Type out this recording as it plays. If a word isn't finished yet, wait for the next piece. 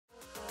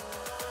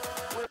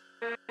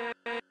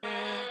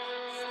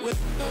Alright,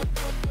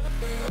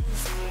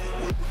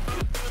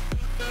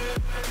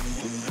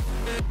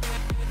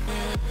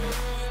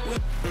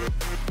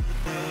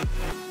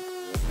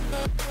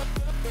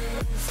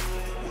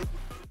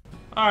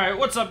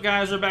 what's up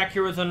guys? We're back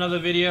here with another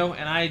video,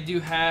 and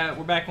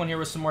we're back on here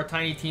with some more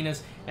Tiny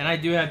Tinas, and I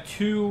do have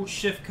 2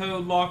 shift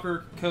code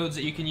locker codes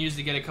that you can use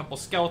to get a couple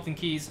skeleton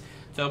keys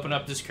to open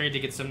up this crate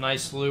to get some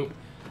nice loot.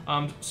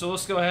 So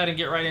let's go ahead and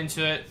get right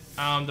into it.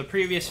 The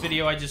previous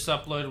video I just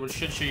uploaded, which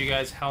should show you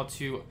guys how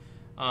to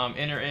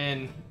enter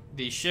in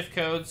the shift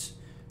codes.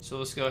 So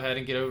let's go ahead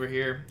and get over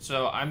here.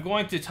 So I'm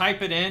going to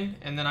type it in,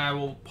 and then I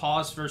will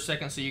pause for a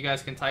second so you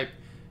guys can type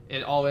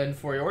it all in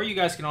for you, or you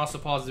guys can also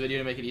pause the video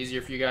to make it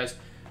easier for you guys.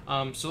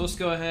 So let's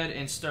go ahead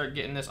and start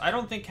getting this. I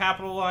don't think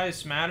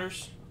capitalized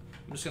matters.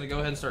 I'm just gonna go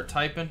ahead and start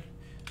typing.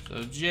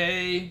 So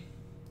J,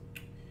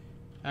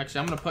 actually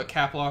I'm gonna put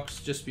cap locks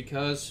just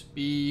because.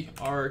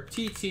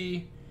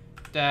 BRTT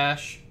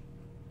dash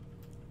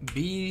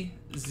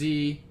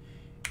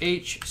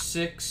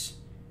BZH6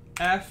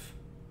 F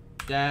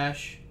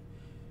dash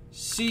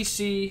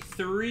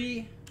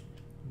CC3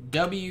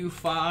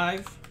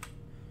 W5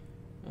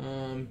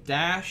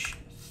 dash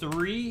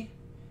 3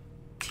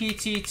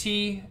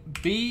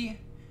 TTTB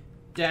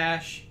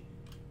dash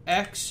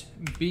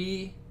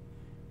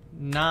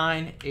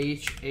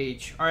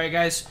XB9HH. Alright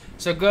guys,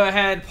 so go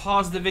ahead,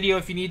 pause the video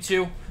if you need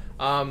to.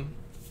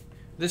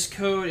 This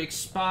code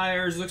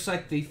expires, looks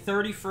like the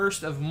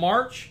 31st of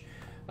March.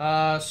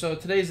 So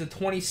today's the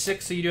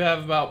 26th, so you do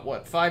have about,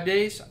 what, 5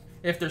 days?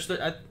 If there's,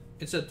 it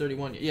said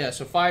 31, yeah,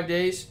 so 5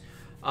 days.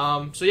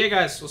 So yeah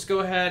guys, let's go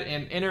ahead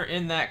and enter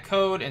in that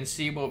code and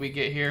see what we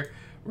get here.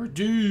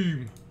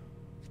 Redeem.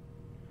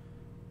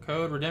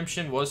 Code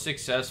redemption was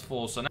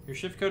successful. So now your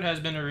shift code has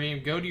been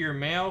redeemed. Go to your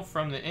mail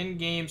from the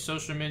in-game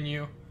social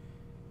menu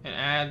and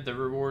add the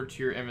reward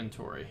to your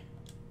inventory.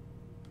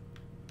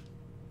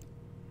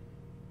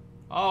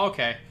 Oh,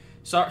 okay.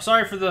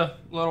 Sorry for the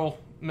little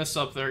mess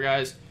up there,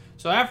 guys.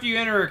 So after you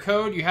enter a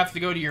code, you have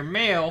to go to your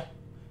mail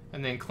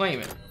and then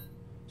claim it.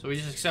 So we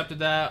just accepted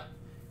that.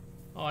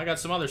 Oh, I got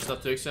some other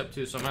stuff to accept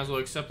too, so I might as well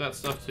accept that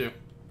stuff too.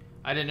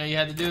 I didn't know you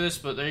had to do this,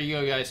 but there you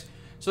go, guys.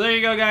 So there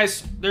you go,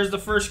 guys. There's the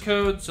first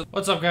code. So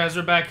what's up, guys?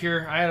 We're back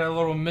here. I had a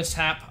little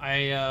mishap.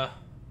 I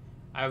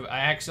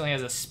accidentally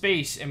has a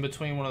space in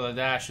between one of the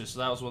dashes, so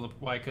that was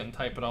why I couldn't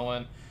type it all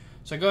in.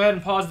 So go ahead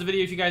and pause the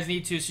video if you guys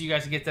need to, so you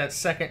guys can get that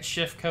second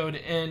shift code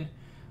in.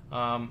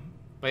 But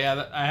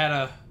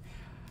yeah,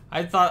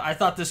 I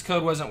thought this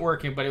code wasn't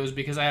working, but it was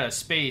because I had a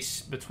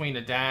space between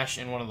the dash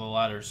and one of the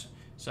letters.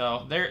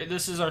 So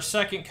this is our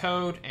second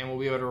code, and we'll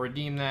be able to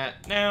redeem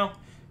that now.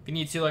 If you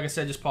need to, like I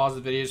said, just pause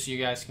the video so you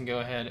guys can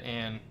go ahead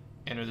and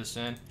enter this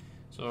in.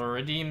 So we'll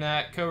redeem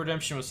that. Code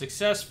redemption was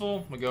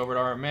successful. We go over to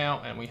our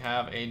mail, and we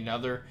have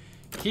another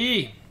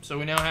key. So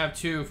we now have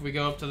 2. If we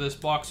go up to this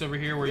box over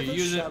here where you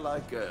use it,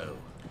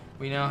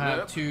 we now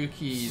have 2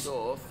 keys.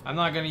 I'm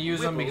not going to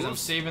use them because I'm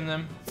saving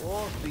them.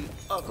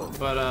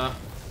 But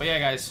yeah,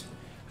 guys.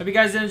 Hope you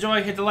guys did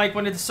enjoy. Hit the like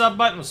button, hit the sub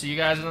button. We'll see you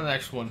guys in the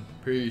next one.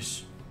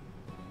 Peace.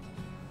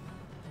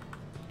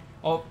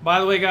 Oh, by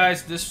the way,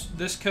 guys,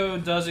 this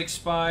code does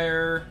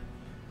expire.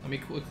 Let me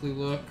quickly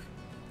look.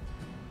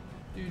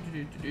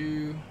 It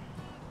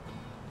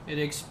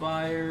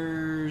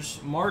expires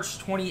March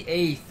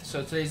 28th.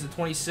 So today's the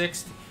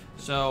 26th.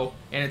 So,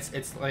 and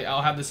it's like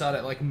I'll have this out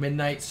at like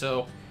midnight.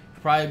 So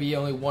it'll probably be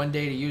only 1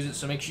 day to use it.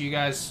 So make sure you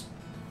guys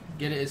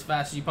get it as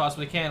fast as you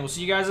possibly can. We'll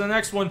see you guys in the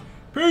next one.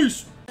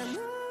 Peace.